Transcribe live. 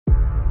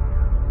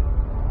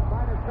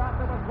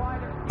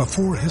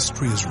Before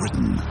history is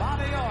written,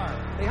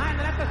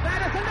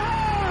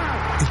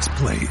 it's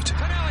played.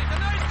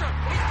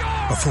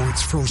 Before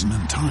it's frozen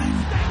in time,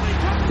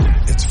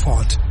 it's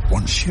fought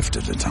one shift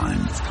at a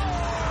time.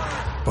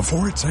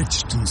 Before it's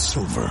etched in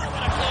silver,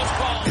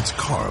 it's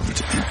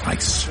carved in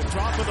ice.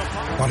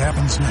 What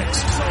happens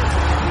next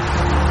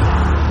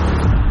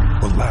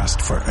will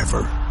last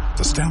forever.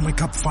 The Stanley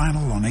Cup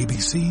Final on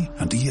ABC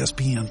and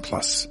ESPN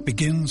Plus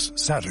begins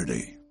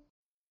Saturday.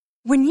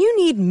 When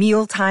you need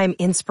mealtime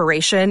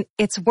inspiration,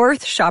 it's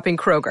worth shopping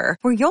Kroger,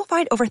 where you'll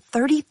find over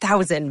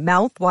 30,000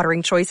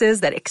 mouth-watering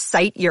choices that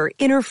excite your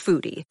inner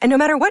foodie. And no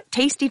matter what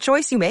tasty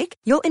choice you make,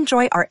 you'll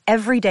enjoy our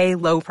everyday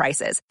low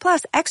prices,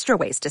 plus extra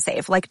ways to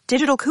save, like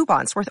digital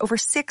coupons worth over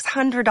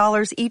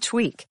 $600 each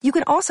week. You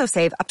can also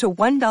save up to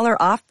 $1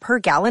 off per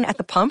gallon at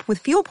the pump with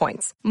fuel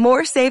points.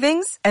 More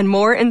savings and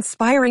more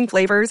inspiring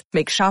flavors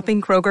make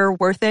shopping Kroger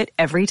worth it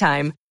every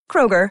time.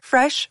 Kroger,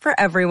 fresh for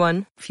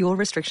everyone. Fuel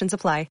restrictions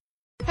apply.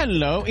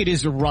 Hello, it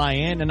is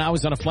Ryan, and I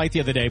was on a flight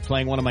the other day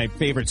playing one of my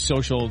favorite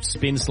social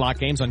spin slot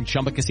games on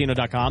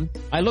ChumbaCasino.com.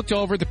 I looked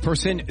over at the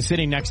person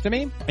sitting next to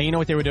me, and you know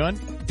what they were doing?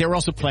 They were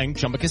also playing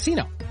Chumba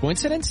Casino.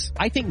 Coincidence?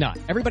 I think not.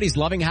 Everybody's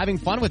loving having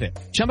fun with it.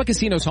 Chumba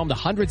Casino is home to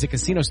hundreds of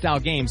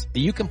casino-style games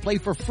that you can play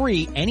for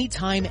free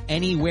anytime,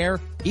 anywhere,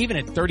 even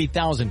at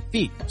 30,000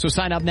 feet. So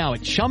sign up now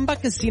at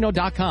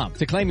ChumbaCasino.com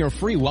to claim your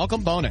free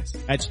welcome bonus.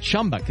 That's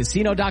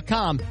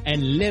ChumbaCasino.com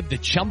and live the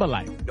Chumba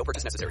life. No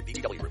purchase necessary.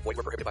 VGW. Void where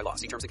prohibited by law.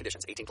 See terms and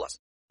conditions. 18+.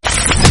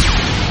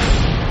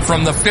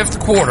 From the Fifth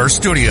Quarter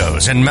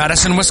Studios in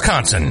Madison,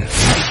 Wisconsin,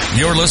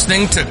 you're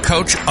listening to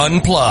Coach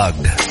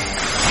Unplugged.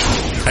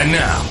 And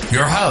now,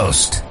 your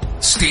host,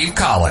 Steve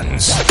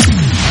Collins.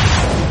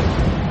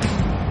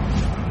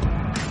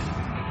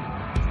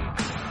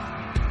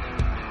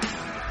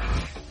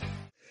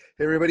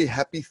 Hey everybody,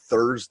 happy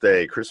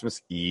Thursday,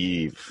 Christmas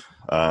Eve.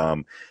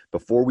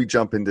 Before we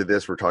jump into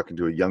this, we're talking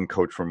to a young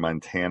coach from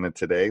Montana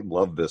today.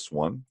 Love this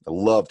one. I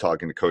love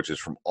talking to coaches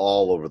from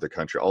all over the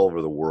country, all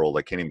over the world.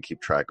 I can't even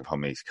keep track of how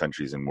many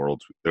countries and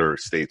worlds or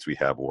states we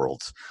have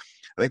worlds.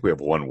 I think we have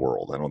one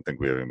world. I don't think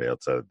we have anybody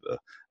outside of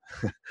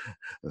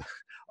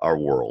our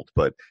world,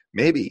 but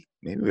maybe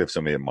we have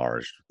somebody at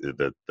Mars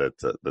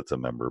that's a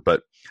member.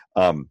 But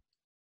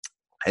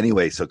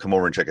anyway, so come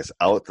over and check us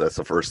out. That's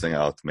the first thing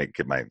I'll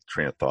get my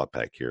train of thought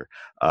back here.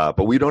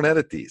 But we don't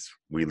edit these.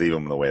 We leave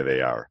them the way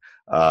they are.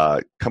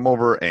 Come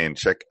over and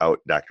check out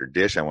Dr.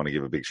 Dish. I want to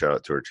give a big shout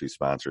out to our two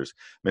sponsors.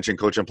 Mention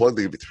Coach Unplugged,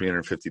 they give you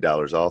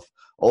 $350 off.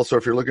 Also,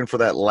 if you're looking for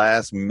that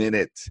last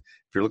minute,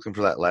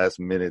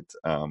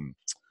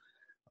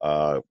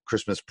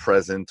 Christmas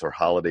present or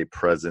holiday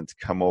present,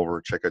 come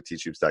over, check out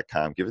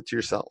teachhoops.com. Give it to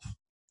yourself.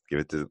 Give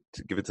it to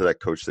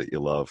that coach that you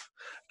love.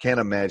 Can't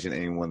imagine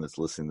anyone that's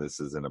listening to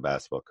this isn't a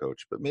basketball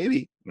coach, but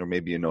maybe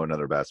you know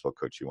another basketball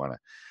coach you want to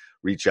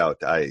reach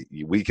out.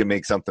 We can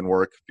make something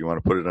work. If you want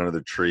to put it under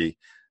the tree,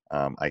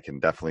 I can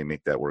definitely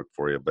make that work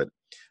for you. But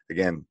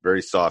again,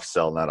 very soft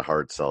sell, not a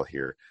hard sell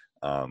here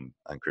on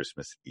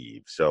Christmas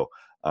Eve. So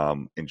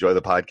enjoy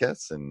the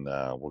podcast, and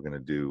we're going to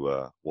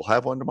do we'll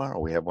have one tomorrow.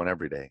 We have one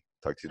every day.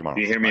 Talk to you tomorrow.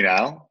 Can you hear me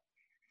now?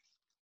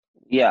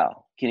 Yeah.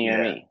 Can you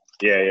hear me?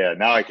 Yeah.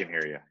 Now I can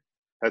hear you.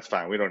 That's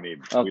fine. You don't need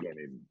audio.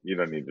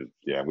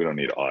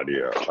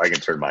 I can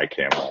turn my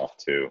camera off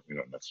too. We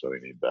don't necessarily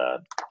need that.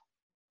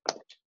 All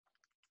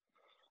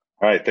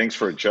right. Thanks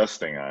for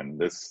adjusting on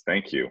this.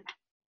 Thank you.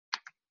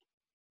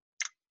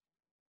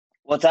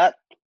 What's that?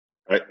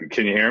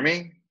 Can you hear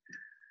me? I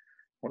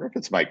wonder if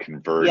it's my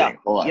converting. Yeah.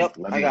 Hold on. Yep,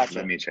 I got you.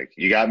 Let me check.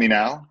 You got me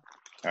now?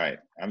 All right.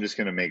 I'm just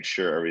going to make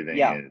sure everything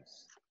is.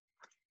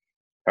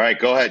 All right.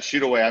 Go ahead.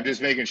 Shoot away. I'm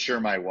just making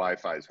sure my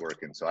Wi-Fi is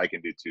working so I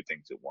can do two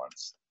things at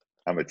once.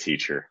 I'm a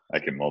teacher. I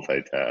can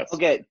multitask.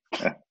 Okay.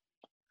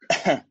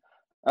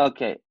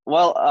 Okay.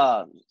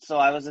 Well, so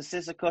I was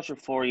assistant coach for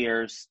 4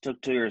 years,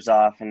 took 2 years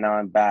off, and now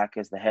I'm back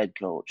as the head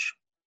coach.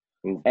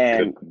 Ooh,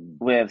 and good.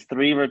 we have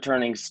 3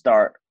 returning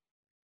start.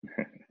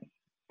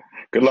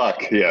 Good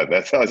luck. Yeah,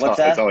 that's always What's hard.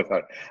 that? It's always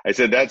hard. I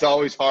said that's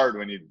always hard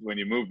when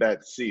you move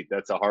that seat.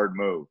 That's a hard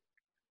move.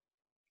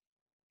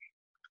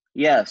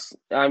 Yes,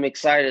 I'm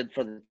excited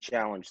for the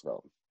challenge,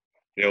 though.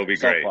 It'll be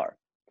so great. far.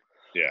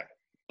 Yeah.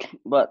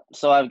 But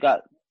so I've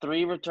got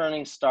 3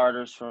 returning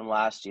starters from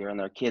last year, and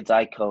they're kids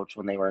I coached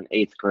when they were in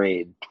 8th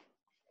grade.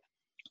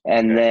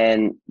 And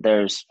then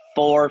there's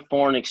 4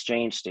 foreign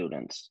exchange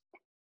students.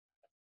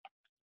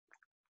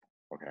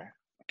 Okay.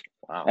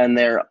 Wow. And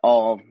they're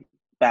all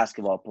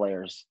basketball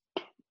players.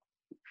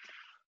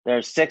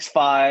 They're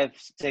 6'5",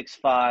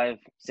 6'5",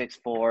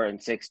 6'4", and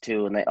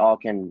 6'2", and they all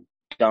can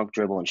dunk,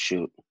 dribble, and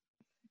shoot.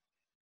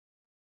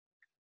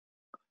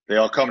 They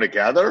all come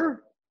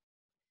together?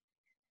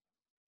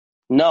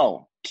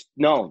 No,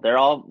 they're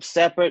all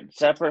separate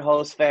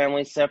host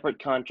families,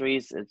 separate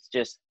countries. It's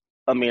just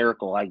a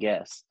miracle, I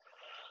guess.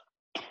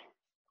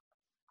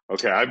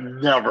 Okay, I've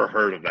never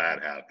heard of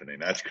that happening.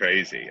 That's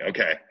crazy.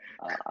 Okay.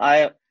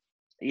 I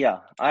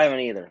haven't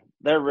either.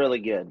 They're really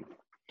good.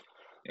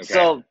 Okay.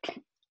 So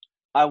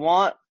I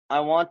want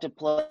to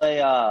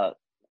play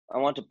I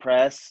want to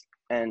press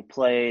and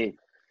play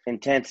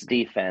intense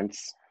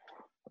defense.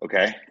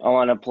 Okay. I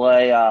want to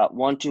play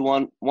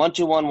 1-2-1,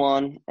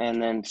 1-2-1-1,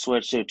 and then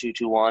switch to a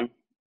 2-2-1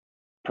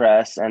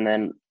 press, and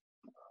then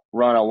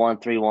run a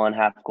 1-3-1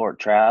 half court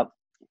trap.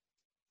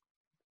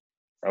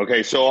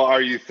 Okay, so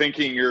are you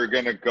thinking you're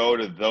going to go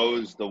to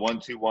those, the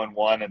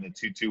 1-2-1-1 and the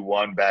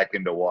 2-2-1 back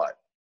into what?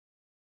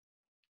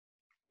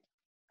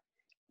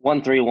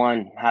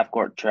 1-3-1 half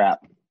court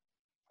trap.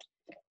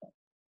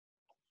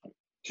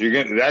 So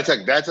you're going that's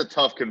a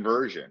tough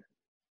conversion.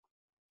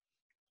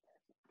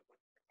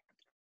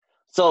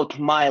 So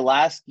my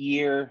last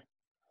year,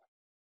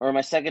 or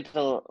my second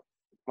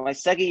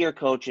year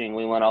coaching,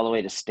 we went all the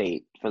way to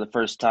state for the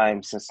first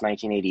time since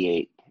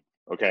 1988.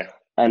 Okay.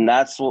 And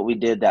that's what we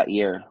did that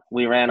year.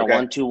 We ran a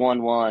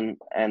 1-2-1-1,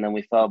 and then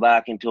we fell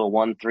back into a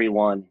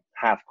 1-3-1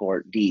 half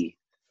court D.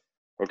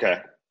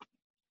 Okay.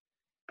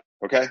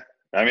 Okay.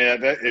 I mean,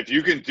 if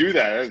you can do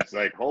that, it's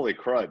like, holy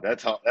crud.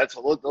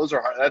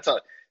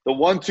 The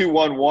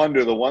 1-2-1-1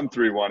 to the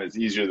 1-3-1 is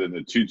easier than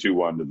the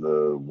 2-2-1 to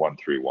the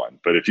 1-3-1.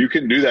 But if you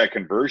can do that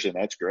conversion,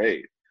 that's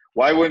great.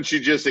 Why wouldn't you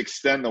just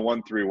extend the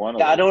 1-3-1?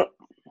 Yeah, I don't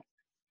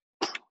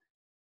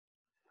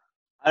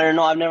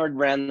know. I've never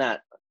ran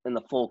that in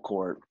the full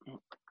court.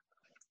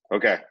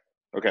 Okay.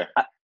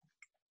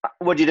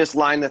 Would you just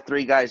line the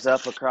three guys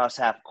up across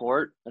half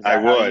court? I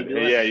would.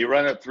 Yeah, you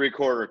run it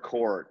 3/4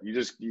 court.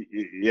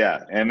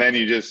 And then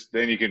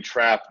you can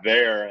trap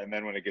there, and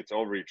then when it gets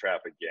over, you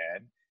trap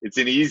again. It's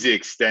an easy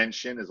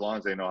extension as long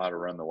as they know how to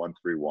run the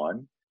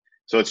 1-3-1.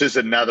 So it's just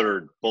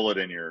another bullet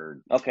in your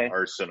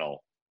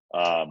arsenal.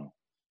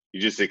 You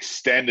just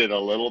extend it a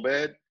little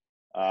bit,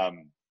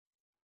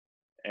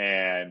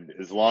 and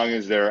as long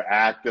as they're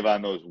active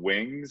on those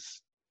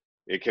wings,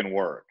 it can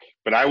work.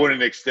 But I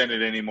wouldn't extend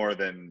it any more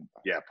than,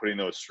 putting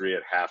those three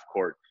at half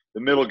court.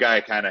 The middle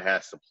guy kind of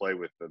has to play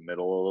with the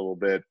middle a little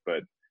bit,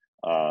 but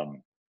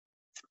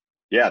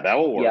that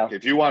will work. Yeah.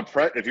 If you want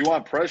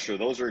pressure,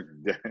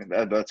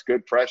 that's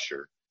good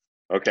pressure.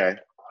 Okay.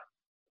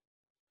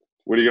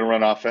 What are you going to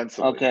run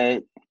offensively?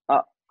 Okay.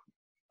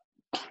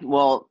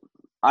 Well,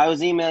 I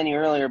was emailing you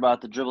earlier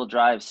about the dribble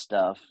drive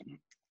stuff.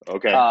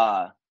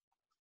 Okay.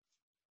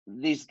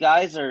 These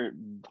guys are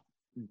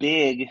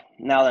big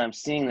now that I'm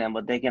seeing them,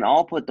 but they can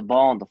all put the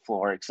ball on the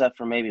floor except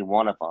for maybe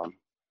one of them,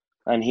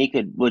 and he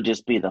would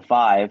just be the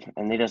 5,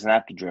 and he doesn't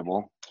have to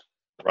dribble.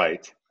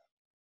 Right.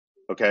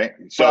 Okay.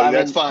 So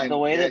that's fine. The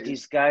way that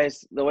these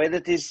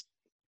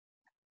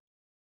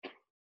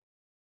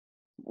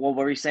what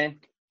were you saying?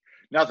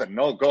 Nothing.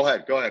 No, go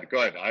ahead.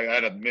 I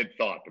had a mid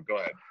thought, but go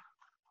ahead.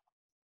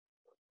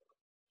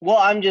 Well,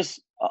 I'm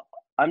just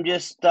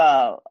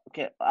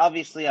okay.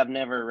 Obviously, I've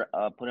never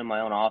put in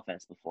my own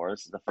offense before.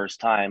 This is the first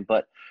time.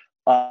 But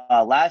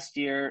last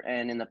year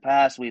and in the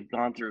past, we've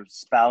gone through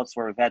spouts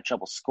where we've had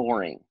trouble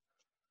scoring.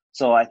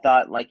 So I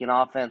thought, like an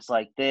offense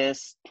like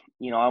this,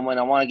 I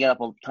want to get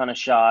up a ton of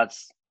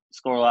shots,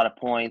 score a lot of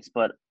points,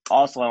 but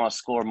also I want to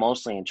score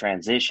mostly in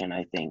transition,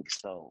 I think.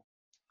 So.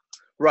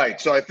 Right.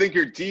 So I think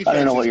your defense I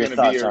don't know what is your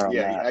going to be thoughts are on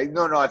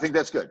that. I think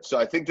that's good. So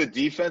I think the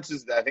defense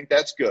I think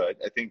that's good.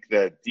 I think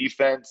the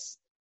defense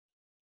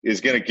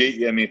is going to get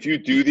you. I mean, if you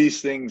do these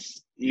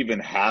things even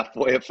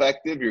halfway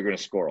effective, you're going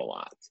to score a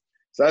lot.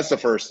 So that's the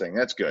first thing.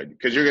 That's good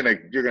because you're going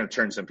to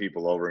turn some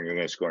people over and you're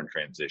going to score in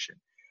transition.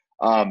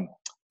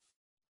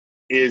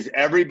 Is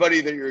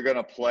everybody that you're going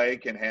to play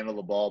can handle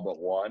the ball but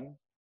one?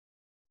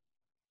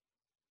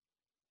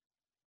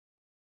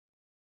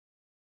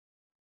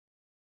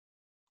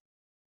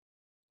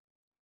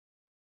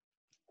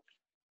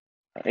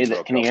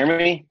 Can you hear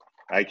me?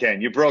 I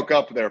can. You broke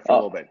up there for a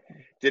little bit.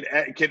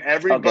 Can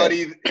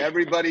everybody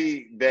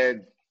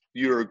that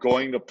you're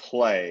going to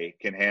play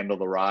can handle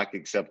the rock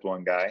except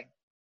one guy?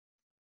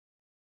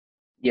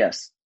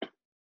 Yes.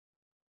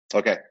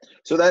 Okay.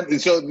 So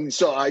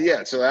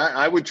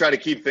I would try to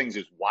keep things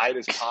as wide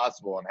as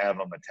possible and have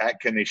them attack.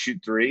 Can they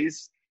shoot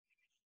threes?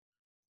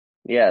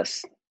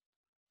 Yes.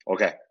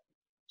 Okay.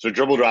 So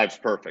dribble drive's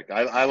perfect.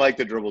 I like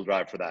the dribble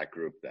drive for that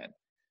group then.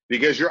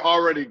 Because you're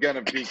already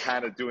going to be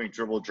kind of doing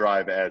dribble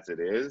drive as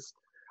it is.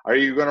 Are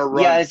you going to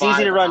run? Yeah, it's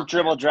easy to run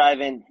dribble drive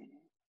in.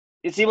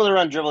 It's able to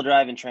run dribble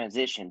drive in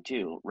transition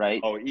too,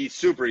 right? Oh,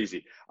 super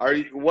easy.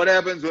 What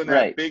happens when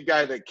that big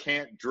guy that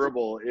can't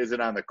dribble isn't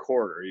on the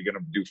court? Are you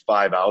going to do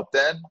 5 out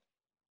then?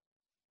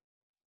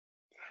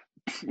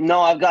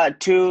 No, I've got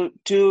two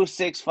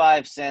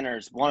 6'5"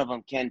 centers. One of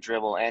them can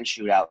dribble and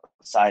shoot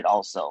outside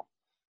also.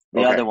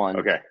 The other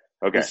one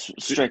is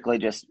strictly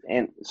just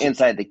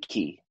inside the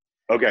key.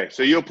 Okay,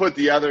 so you'll put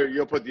the other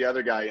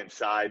guy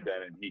inside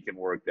then, and he can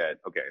work that.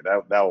 Okay,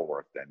 that will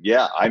work then.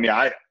 Yeah, I mean,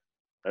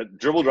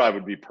 dribble drive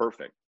would be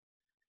perfect.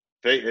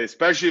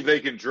 Especially if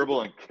they can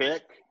dribble and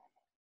kick,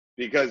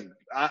 because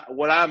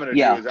what I'm going to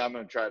do is I'm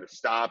going to try to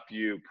stop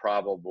you.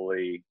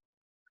 Probably,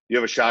 you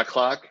have a shot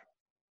clock?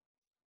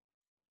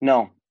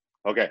 No.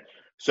 Okay,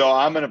 so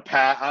I'm going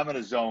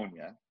to zone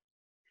you.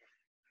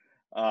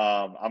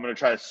 I'm going to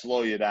try to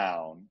slow you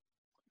down.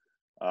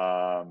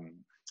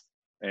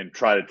 and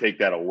try to take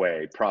that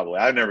away. Probably.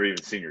 I've never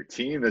even seen your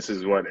team. This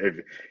is what, if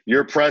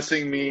you're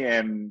pressing me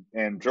and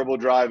dribble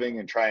driving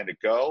and trying to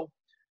go,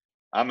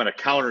 I'm going to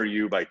counter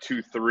you by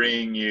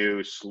 2-3ing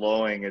you,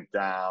 slowing it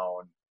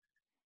down.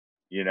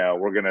 You know,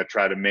 we're going to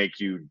try to make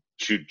you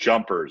shoot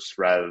jumpers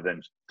rather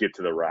than get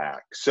to the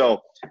rack.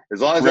 So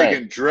as long as they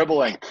can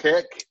dribble and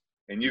kick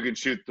and you can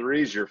shoot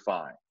threes, you're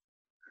fine.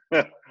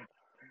 Yeah,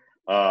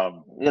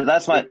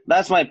 that's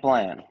my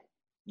plan.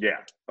 Yeah.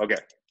 Okay.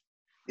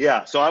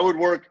 Yeah. So I would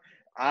work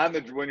on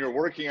when you're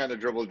working on the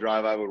dribble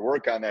drive, I would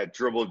work on that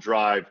dribble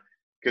drive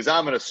because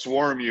I'm going to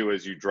swarm you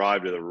as you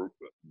drive to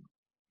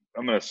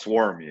I'm going to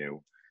swarm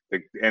you.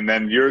 And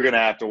then you're going to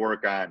have to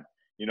work on,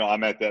 you know,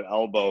 I'm at that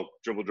elbow,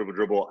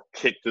 dribble,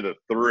 kick to the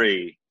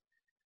three.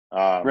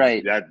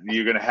 That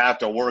you're going to have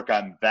to work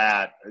on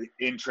that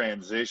in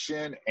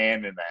transition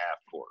and in the half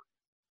court.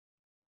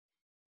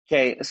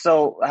 Okay,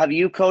 so have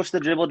you coached the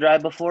dribble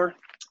drive before?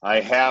 I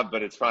have,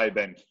 but it's probably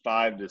been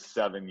 5 to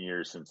 7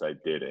 years since I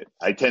did it.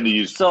 I tend to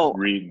use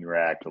read and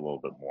react a little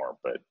bit more,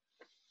 but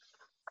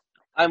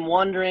I'm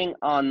wondering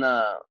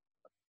to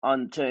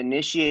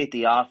initiate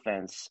the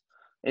offense,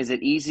 is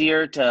it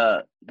easier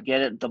to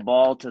get the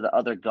ball to the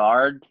other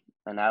guard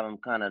and have them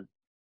kind of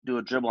do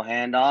a dribble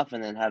handoff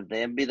and then have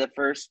them be the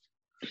first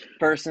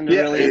person to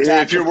really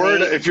attack?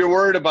 If you're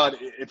worried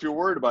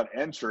about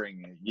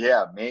entering,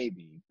 yeah,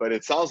 maybe. But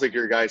it sounds like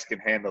your guys can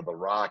handle the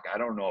rock. I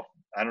don't know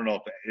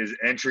if is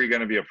entry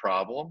going to be a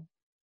problem?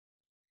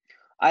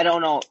 I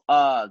don't know.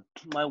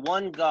 My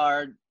one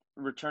guard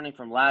returning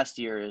from last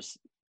year is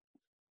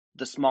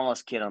the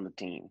smallest kid on the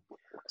team.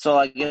 So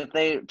like if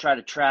they try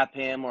to trap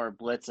him or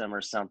blitz him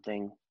or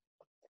something,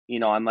 you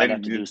know, I might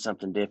have to do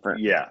something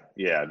different. Yeah.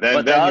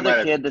 But the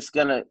other kid that's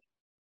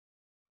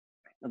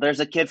there's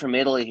a kid from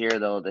Italy here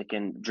though that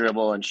can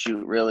dribble and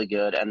shoot really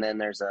good, and then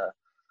there's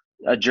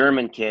a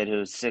German kid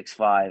who's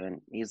 6'5",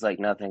 and he's like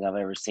nothing I've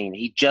ever seen.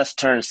 He just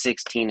turned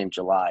 16 in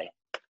July.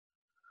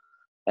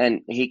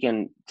 And he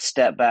can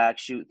step back,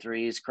 shoot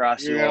threes,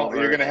 cross you over.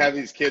 You're going to have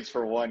these kids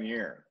for 1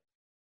 year.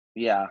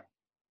 Yeah.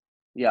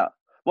 Yeah.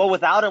 Well,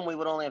 without him, we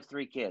would only have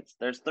 3 kids.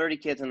 There's 30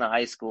 kids in the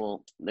high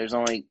school. There's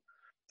only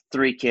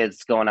 3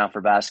 kids going out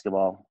for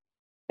basketball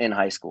in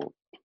high school.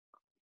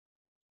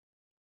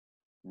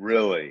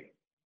 Really?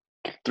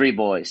 3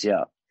 boys,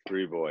 yeah.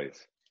 3 boys.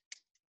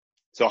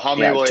 So how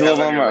many will 2 of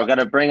them are going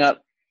to bring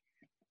up.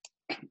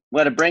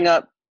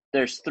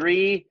 There's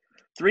 3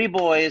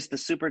 boys. The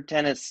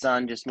superintendent's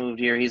son just moved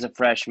here. He's a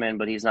freshman,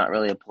 but he's not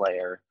really a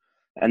player.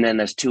 And then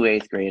there's 2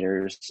 8th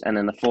graders. And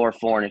then the 4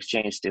 foreign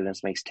exchange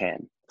students makes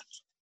 10.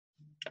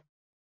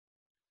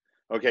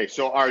 Okay,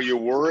 so are you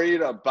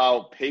worried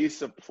about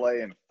pace of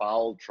play and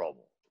foul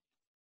trouble?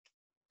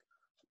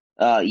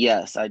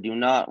 Yes, I do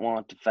not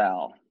want to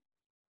foul.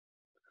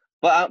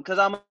 But because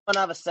I'm going to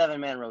have a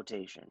 7-man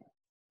rotation.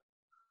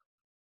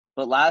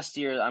 But last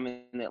year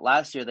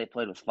they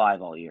played with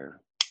 5 all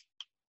year.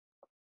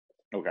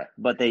 Okay.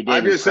 But they did.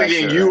 I'm just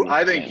thinking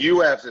I think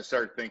you have to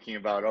start thinking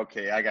about,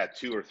 okay, I got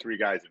 2 or 3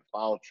 guys in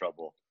foul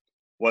trouble.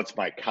 What's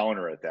my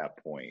counter at that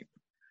point?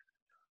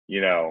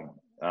 You know,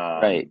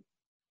 right.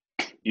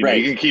 You know,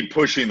 you can keep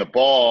pushing the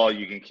ball,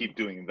 you can keep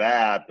doing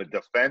that, but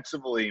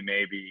defensively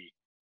maybe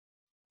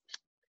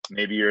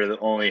you're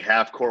only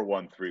half court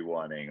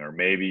 1-3-1ing, or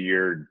maybe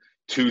you're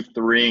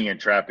 2-3ing and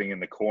trapping in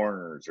the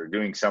corners, or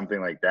doing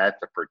something like that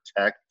to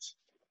protect.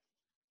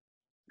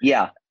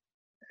 Yeah.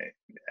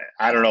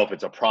 I don't know if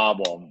it's a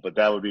problem, but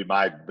that would be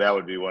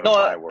one of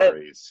my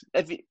worries.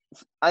 I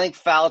think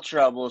foul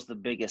trouble is the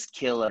biggest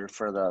killer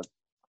for the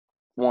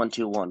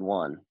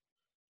 1-2-1-1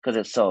 because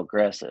it's so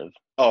aggressive.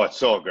 Oh, it's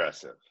so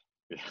aggressive.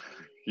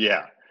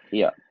 Yeah.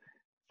 Yeah.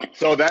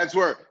 So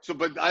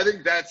but I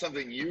think that's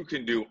something you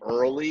can do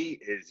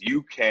early is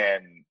you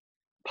can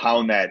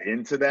pound that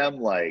into them.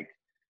 Like,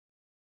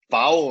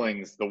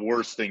 fouling's the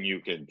worst thing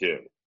you can do.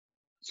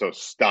 So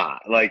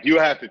stop. Like, you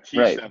have to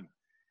teach them.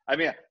 I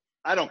mean,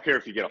 I don't care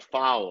if you get a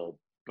foul,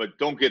 but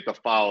don't get the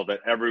foul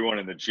that everyone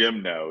in the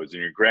gym knows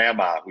and your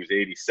grandma who's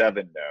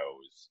 87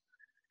 knows.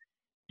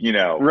 You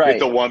know, get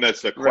the one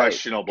that's the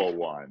questionable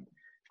one.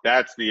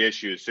 That's the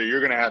issue. So you're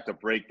going to have to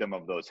break them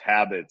of those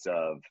habits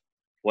of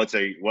what's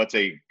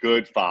a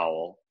good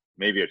foul,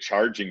 maybe a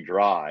charging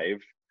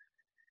drive.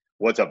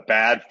 What's a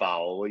bad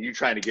foul? Well, you're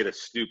trying to get a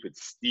stupid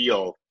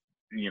steal,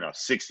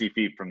 60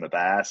 feet from the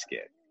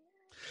basket.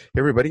 Hey,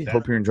 everybody.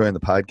 Hope you're enjoying the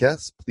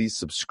podcast. Please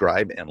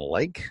subscribe and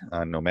like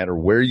no matter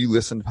where you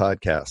listen to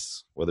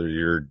podcasts, whether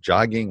you're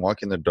jogging,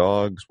 walking the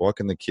dogs,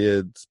 walking the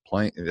kids,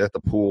 playing at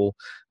the pool.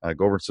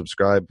 Go over and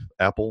subscribe.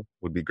 Apple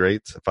would be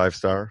great.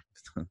 5-star.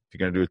 If you're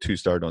going to do a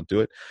 2-star, don't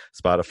do it.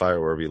 Spotify or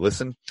wherever you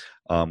listen.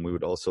 We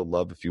would also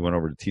love if you went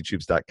over to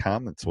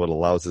teachhoops.com. It's what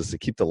allows us to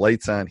keep the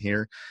lights on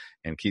here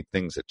and keep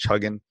things at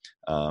chugging.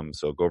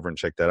 So go over and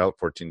check that out.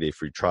 14-day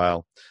free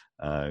trial.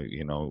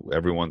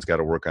 Everyone's got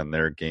to work on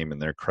their game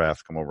and their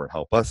craft. Come over and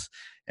help us.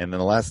 And then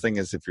the last thing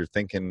is, if you're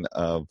thinking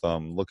of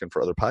looking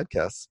for other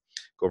podcasts,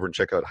 go over and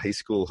check out High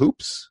School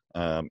Hoops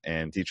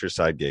and Teacher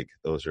Side Gig.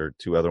 Those are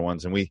 2 other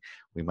ones, and we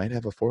might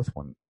have a 4th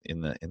one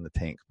in the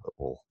tank, but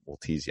we'll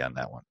tease you on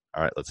that one.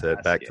 All right, let's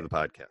head back to the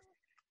podcast.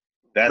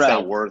 That's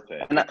not worth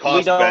it. And we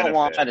don't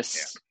want to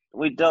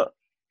we don't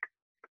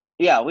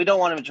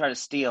want him to try to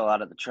steal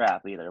out of the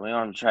trap either. We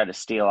want him to try to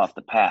steal off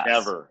the pass.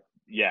 Never.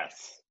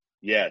 Yes.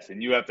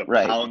 And you have to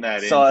pound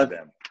that into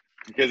them.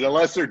 Because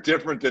unless they're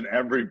different than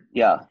every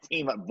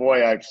team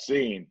boy I've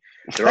seen,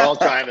 they're all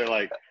trying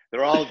to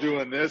they're all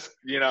doing this,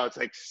 it's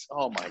like,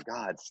 oh my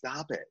God,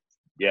 stop it.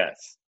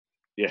 Yes.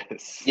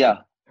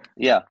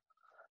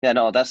 Yeah,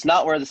 no, that's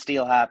not where the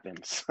steal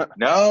happens.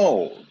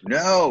 No,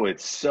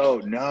 it's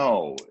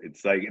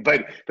like,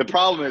 but the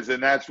problem is,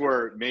 and that's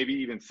where maybe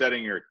even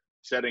setting your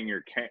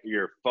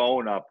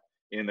phone up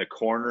in the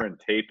corner and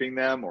taping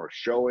them or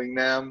showing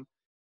them,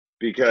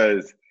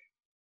 because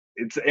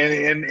it's,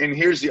 and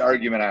here's the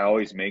argument I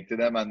always make to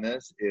them on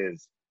this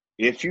is,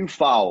 if you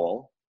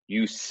foul,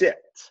 you sit.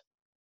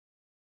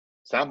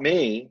 It's not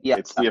me. Yeah.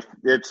 It's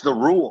the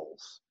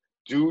rules.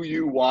 Do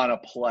you want to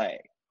play?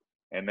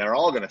 And they're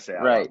all going to say,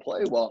 I want to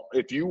play. Well,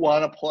 if you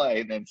want to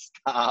play, then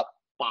stop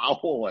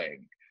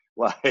fouling.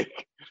 Because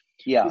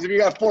if you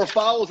got 4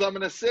 fouls, I'm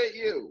going to sit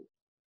you.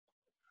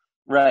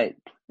 Right.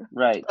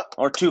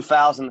 Or 2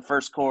 fouls in the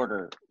first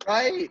quarter.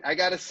 Right. I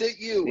got to sit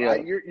you. Yeah.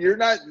 You're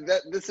not.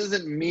 This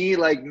isn't me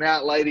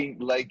not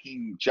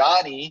liking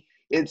Johnny.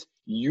 It's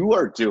you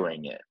are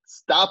doing it.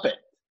 Stop it.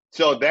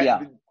 So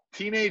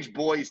teenage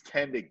boys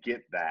tend to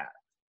get that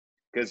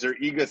because they're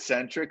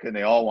egocentric and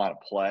they all want to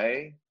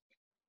play.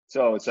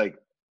 So it's like,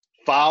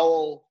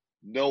 foul,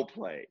 no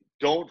play.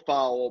 Don't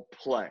foul,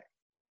 play.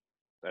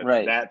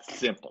 That's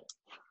simple.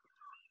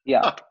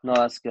 Yeah. No,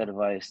 that's good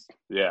advice.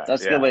 Yeah.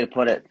 That's a good way to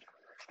put it.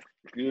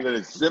 Keep it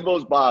as simple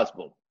as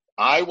possible.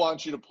 I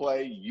want you to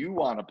play. You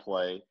want to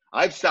play.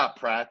 I've stopped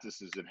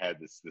practices and had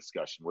this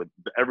discussion with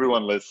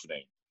everyone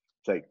listening.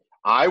 It's like,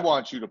 I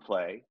want you to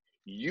play.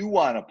 You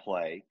want to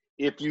play.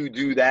 If you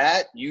do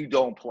that, you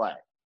don't play.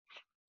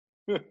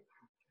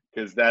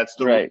 Because that's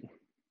the right.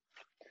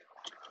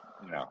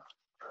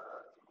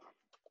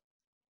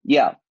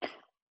 Yeah.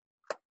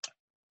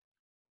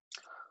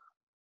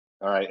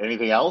 All right.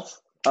 Anything else?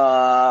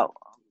 Yeah.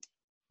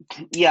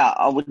 Do you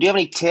have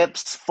any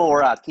tips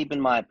for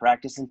keeping my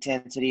practice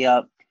intensity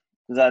up?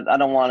 Because I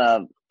don't want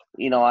to,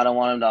 I don't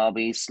want them to all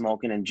be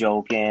smoking and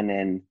joking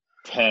and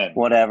 10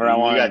 whatever. I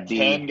want to be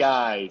 10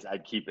 guys.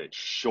 I'd keep it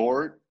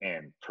short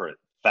and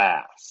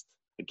fast.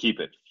 I'd keep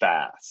it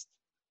fast.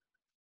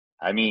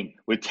 I mean,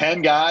 with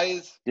 10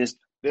 guys,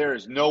 there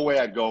is no way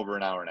I'd go over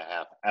an hour and a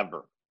half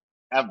ever.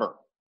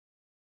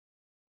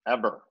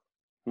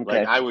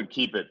 Okay. I would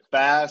keep it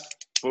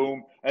fast,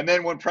 boom. And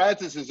then when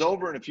practice is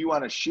over, and if you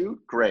want to shoot,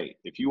 great.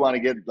 If you want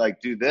to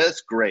do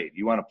this, great.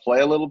 You want to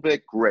play a little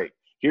bit, great.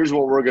 Here's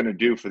what we're going to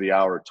do for the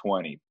hour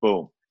 20,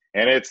 boom.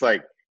 And it's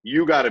like,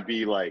 you got to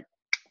be done.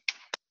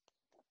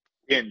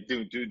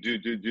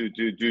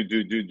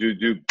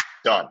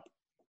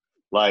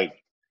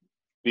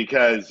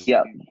 Because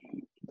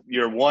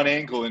you're one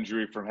ankle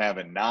injury from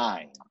having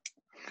 9.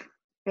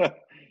 It's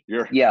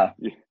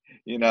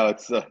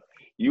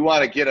you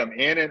want to get them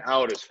in and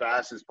out as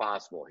fast as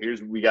possible.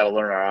 We got to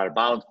learn our out of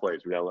bounds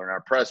plays. We got to learn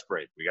our press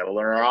break. We got to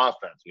learn our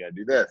offense. We got to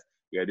do this.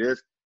 We got to do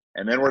this.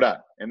 And then we're done.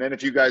 And then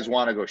if you guys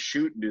want to go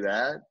shoot and do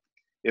that,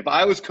 if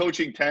I was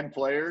coaching 10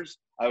 players,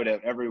 I would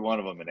have every one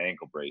of them in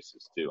ankle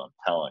braces too. I'm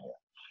telling you.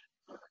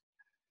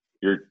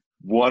 You're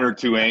 1 or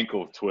 2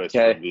 ankle twists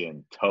from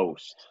being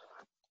toast.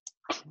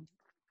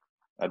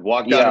 I'd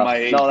walk down to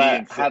my AP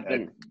and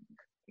sit.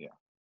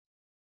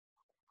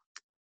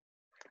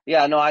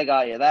 Yeah, no, I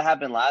got you. That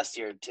happened last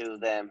year too.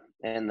 Then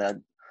in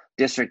the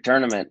district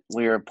tournament,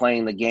 we were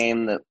playing the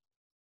game that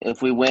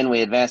if we win,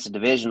 we advance to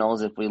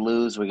divisionals. If we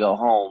lose, we go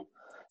home.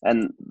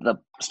 And the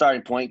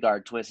starting point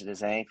guard twisted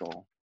his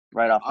ankle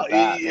right off the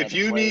bat. If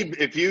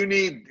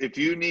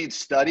you need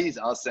studies,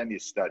 I'll send you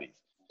studies.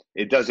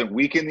 It doesn't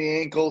weaken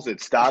the ankles.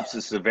 It stops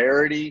the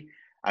severity.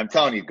 I'm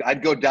telling you,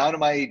 I'd go down to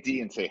my AD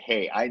and say,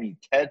 hey, I need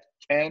 10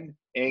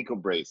 ankle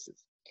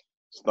braces.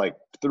 It's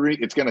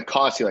it's going to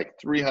cost you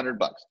 $300.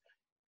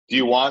 Do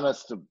you want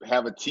us to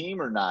have a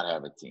team or not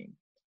have a team?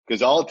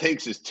 Because all it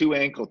takes is 2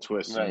 ankle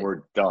twists and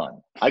we're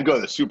done. I'd go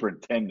to the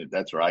superintendent.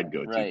 That's where I'd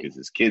go to because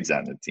his kid's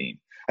on the team.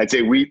 I'd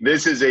say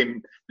this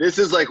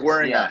is like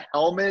wearing a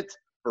helmet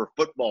for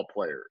football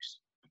players.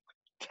 I'm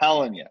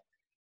telling you,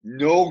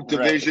 no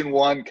Division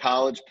I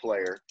college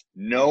player,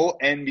 no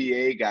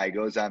NBA guy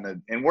goes on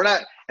and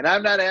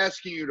I'm not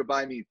asking you to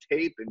buy me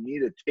tape and me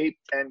to tape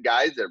 10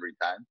 guys every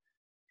time.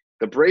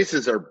 The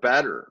braces are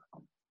better.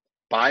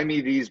 Buy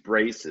me these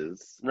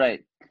braces.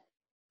 Right.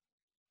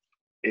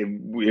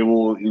 We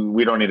won't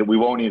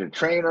need a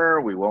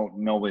trainer.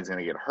 Nobody's going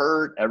to get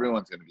hurt.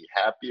 Everyone's going to be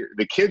happier.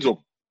 The kids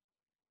will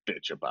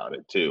bitch about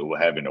it too,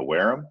 having to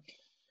wear them.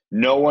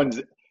 No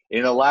one's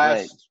in the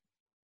last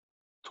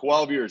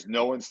 12 years,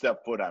 no one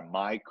stepped foot on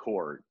my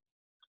court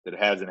that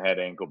hasn't had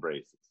ankle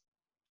braces.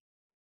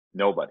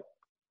 Nobody.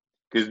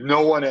 Because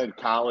no one at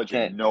college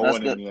and no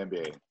one in the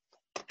NBA.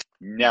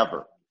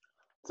 Never.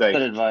 Good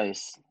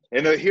advice.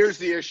 And here's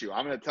the issue.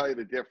 I'm going to tell you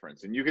the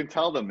difference. And you can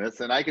tell them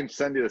this, and I can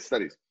send you the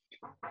studies.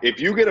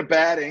 If you get a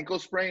bad ankle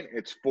sprain,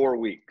 it's 4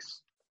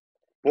 weeks.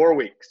 4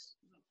 weeks.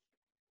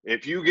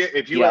 If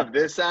you have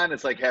this on,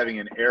 it's like having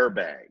an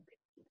airbag.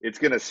 It's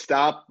going to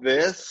stop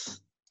this,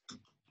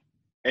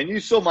 and you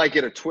still might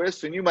get a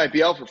twist, and you might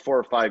be out for 4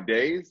 or 5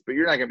 days, but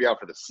you're not going to be out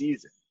for the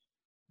season.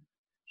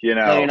 You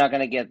know, no, you're not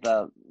going to get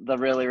the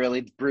really,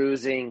 really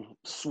bruising,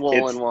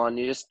 swollen one.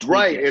 You just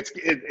tweak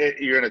it.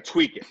 You're going to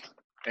tweak it,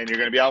 and you're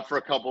going to be out for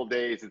a couple of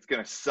days. It's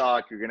going to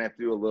suck. You're going to have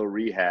to do a little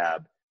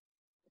rehab,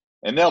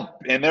 and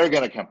they're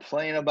going to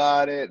complain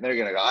about it. And they're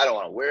going to go, I don't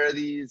want to wear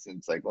these. And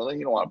it's like, well, then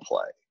you don't want to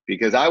play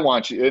because I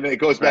want you. And it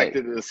goes back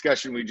to the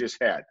discussion we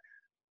just had.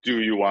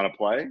 Do you want to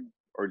play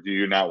or do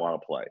you not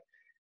want to play?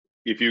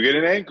 If you get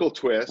an ankle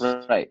twist,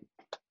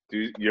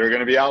 you're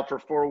going to be out for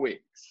 4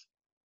 weeks.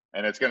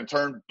 And it's going to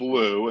turn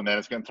blue, and then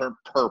it's going to turn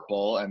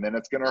purple, and then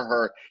it's going to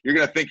hurt. You're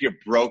going to think you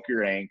broke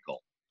your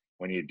ankle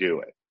when you do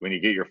it, when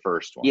you get your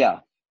first one. Yeah.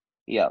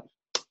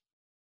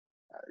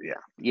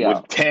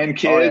 With 10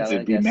 kids,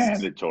 it'd be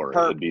mandatory.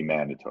 It'd be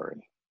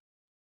mandatory.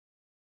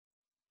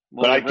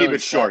 Well, but I'd keep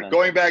it short. 7.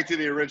 Going back to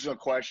the original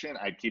question,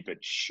 I'd keep it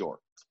short.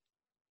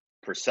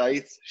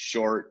 Precise,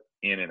 short,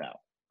 in and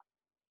out.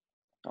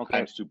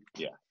 Okay.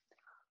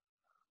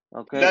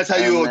 Okay. That's how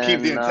you'll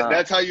keep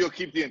that's how you'll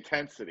keep the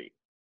intensity.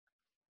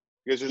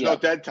 Because there's no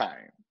dead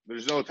time.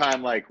 There's no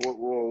time like,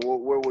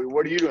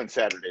 what are you doing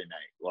Saturday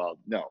night? Well,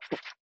 no.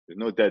 There's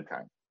no dead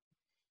time.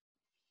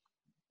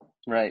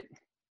 Right.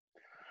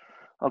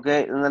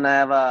 Okay, and then I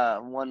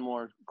have one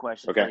more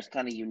question. Okay. It's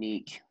kind of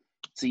unique.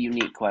 It's a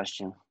unique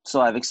question.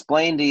 So I've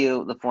explained to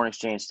you the foreign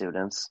exchange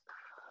students,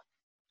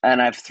 and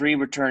I have 3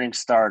 returning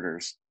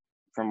starters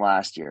from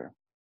last year.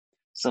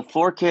 So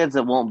 4 kids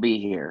that won't be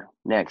here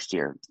next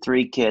year,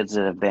 3 kids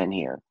that have been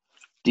here.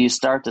 Do you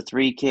start the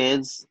 3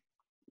 kids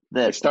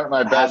that I start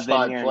my best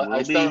 5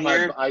 I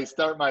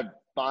start my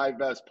 5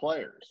 best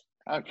players.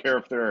 I don't care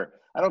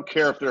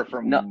if they're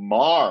from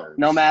Mars.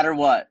 No matter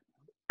what.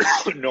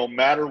 No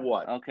matter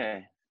what.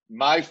 Okay.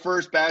 My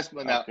first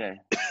basketball now. Okay.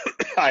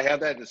 I have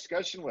that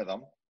discussion with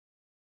them.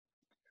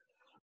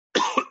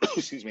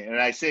 Excuse me.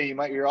 And I say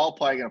you're all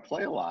probably going to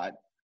play a lot.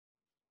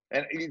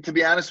 And to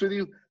be honest with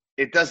you,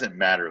 it doesn't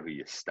matter who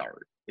you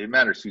start. It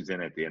matters who's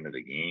in at the end of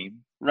the game.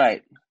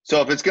 Right.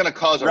 So if it's going to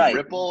cause a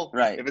ripple,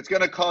 if it's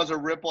going to cause a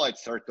ripple, I'd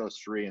start those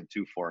 3 and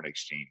 2 foreign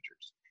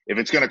exchangers. If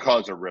it's going to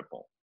cause a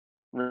ripple.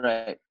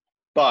 Right.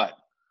 But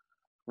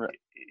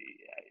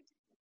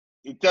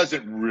it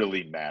doesn't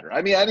really matter.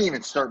 I mean, I didn't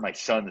even start my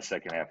son the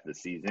second half of the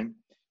season.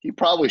 He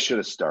probably should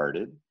have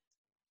started.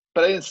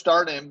 But I didn't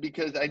start him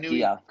because I knew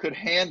he could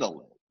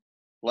handle it.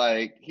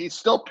 Like, he's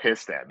still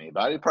pissed at me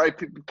about it. He'd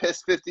probably be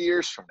pissed 50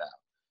 years from now.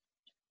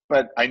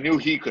 But I knew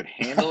he could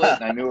handle it,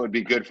 and I knew it would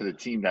be good for the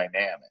team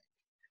dynamic.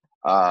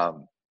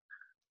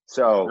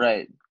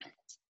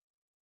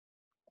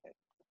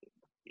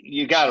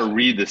 You got to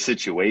read the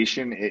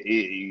situation.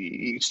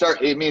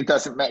 It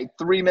doesn't matter.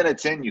 3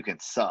 minutes in, you can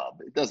sub.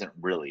 It doesn't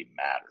really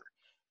matter.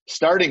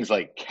 Starting's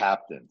like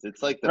captains.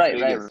 It's like the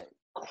biggest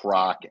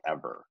crock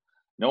ever.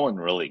 No one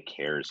really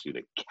cares who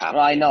the captain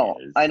is.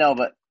 I know,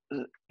 but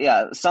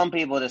some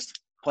people just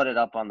put it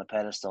up on the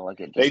pedestal like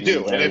it. They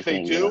do, and if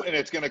they do, and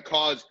it's going to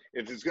cause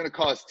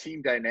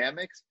team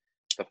dynamics,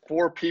 the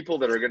 4 people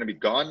that are going to be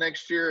gone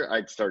next year,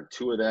 I'd start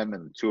 2 of them,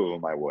 and 2 of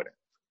them I wouldn't.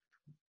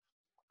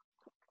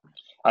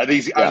 Are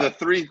the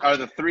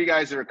 3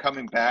 guys that are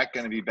coming back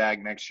going to be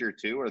back next year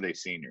too, or are they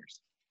seniors?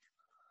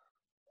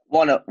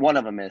 One of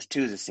them is.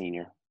 2's a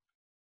senior.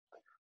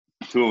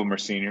 2 of them are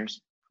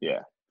seniors.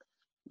 Yeah.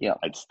 Yeah.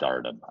 I'd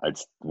start them.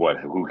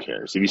 Who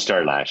cares? If you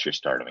started last year,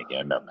 start them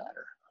again. Doesn't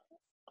matter.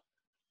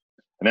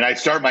 And then I'd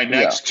start my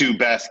next 2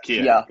 best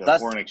kids. Yeah.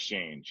 That's foreign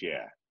exchange.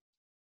 Yeah.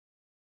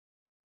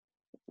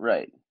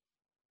 Right.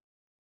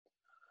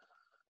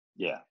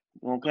 Yeah.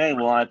 Okay.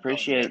 Well, I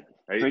appreciate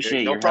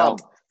your help.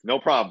 No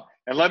problem.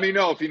 And let me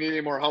know if you need any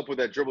more help with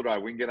that dribble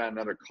drive. We can get on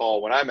another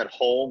call. When I'm at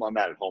home, I'm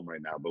not at home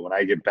right now, but when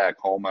I get back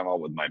home, I'm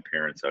out with my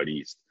parents out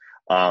east.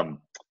 So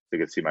you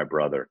can see my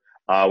brother.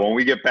 When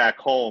we get back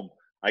home,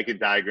 I can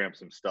diagram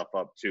some stuff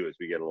up too as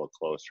we get a little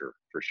closer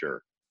for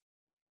sure.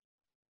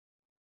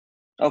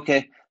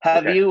 Okay.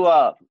 You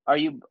are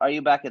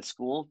you back at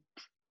school?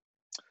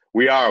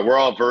 We are. We're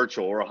all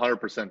virtual. We're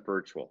 100%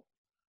 virtual.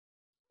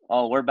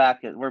 Oh, we're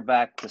back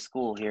to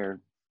school here.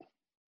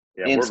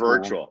 Yeah, we're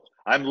virtual.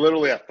 I'm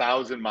literally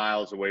 1,000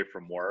 miles away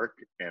from work,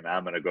 and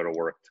I'm going to go to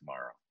work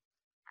tomorrow.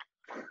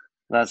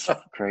 That's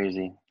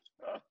crazy.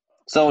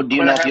 So, do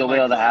you know if you'll be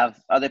able to have?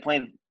 Are they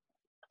playing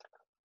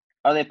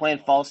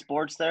fall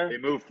sports there? They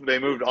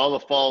moved all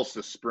the falls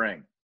to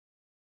spring.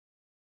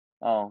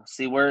 Oh,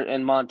 see, we're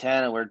in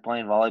Montana. We're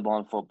playing volleyball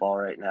and football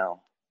right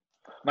now.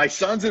 My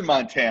son's in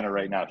Montana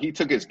right now. He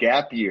took his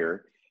gap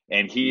year,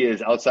 and he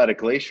is outside of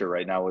Glacier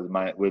right now with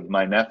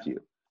my nephew.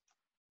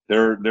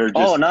 They're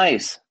just,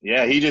 nice.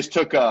 Yeah, he just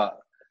took it's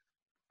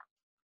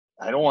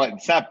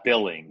not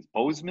Billings.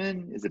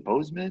 Bozeman? Is it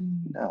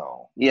Bozeman?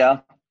 No. Yeah.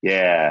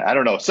 Yeah, I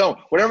don't know. So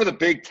whatever the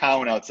big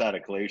town outside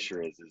of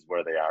Glacier is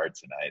where they are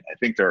tonight. I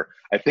think they're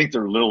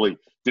literally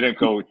didn't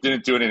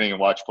do anything and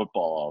watch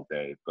football all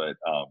day. But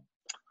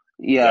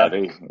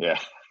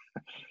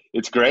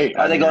It's great.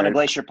 Are they going to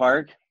Glacier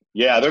Park?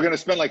 Yeah, they're going to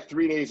spend like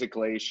 3 days at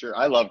Glacier.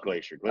 I love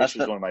Glacier.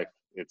 Glacier's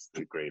it's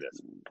the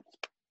greatest.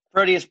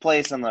 Prettiest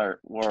place in the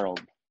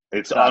world.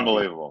 It's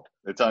unbelievable.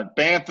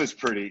 Banff is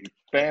pretty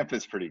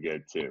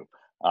good too.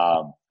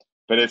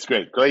 But it's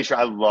great. Glacier,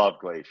 I love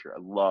Glacier.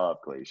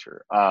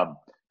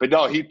 But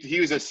no, he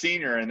was a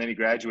senior and then he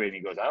graduated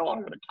and he goes, I don't want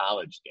to go to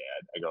college,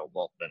 Dad. I go,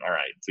 well, then all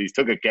right. So he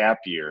took a gap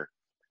year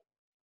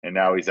and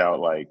now he's out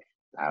like,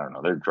 I don't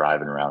know, they're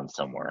driving around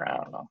somewhere. I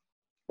don't know.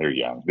 They're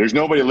young. There's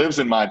nobody lives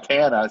in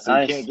Montana, so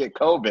you can't get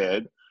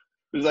COVID.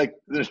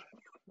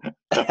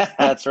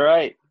 That's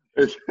right.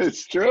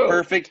 It's true.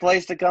 Perfect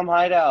place to come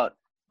hide out.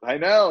 I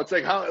know. It's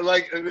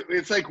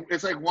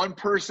like one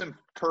person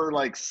per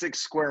like 6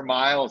 square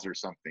miles or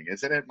something,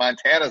 isn't it?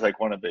 Montana's like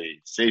one of the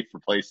safer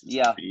places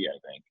to be, I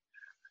think.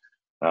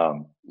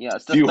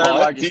 It's the third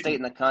largest state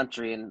in the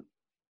country, and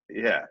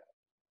yeah.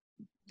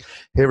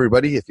 Hey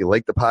everybody, if you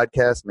like the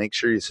podcast, make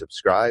sure you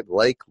subscribe,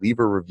 leave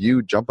a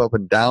review, jump up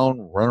and down,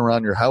 run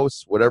around your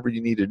house, whatever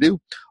you need to do.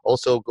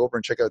 Also, go over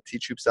and check out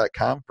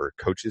teachhoops.com for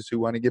coaches who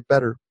want to get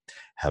better.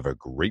 Have a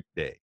great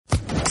day.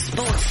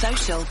 Sports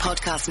Social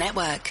Podcast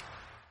Network.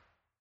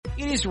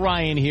 It is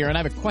Ryan here, and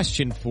I have a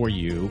question for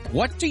you.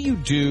 What do you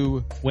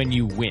do when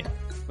you win?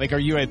 Like, are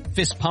you a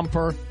fist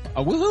pumper,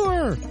 a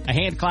woohooer, a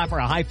hand clapper,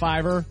 a high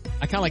fiver?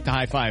 I kind of like the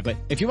high five, but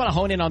if you want to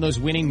hone in on those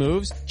winning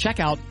moves, check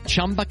out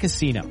Chumba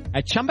Casino.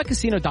 At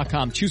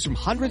ChumbaCasino.com, choose from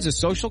hundreds of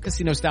social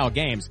casino style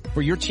games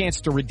for your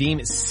chance to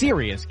redeem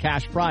serious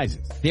cash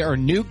prizes. There are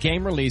new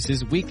game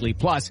releases weekly,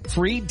 plus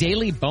free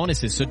daily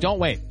bonuses. So don't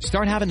wait.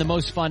 Start having the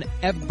most fun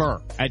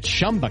ever at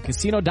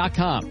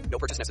ChumbaCasino.com. No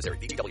purchase necessary.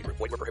 VGW Group.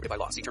 Void where prohibited by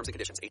law. See terms and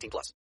conditions. 18+.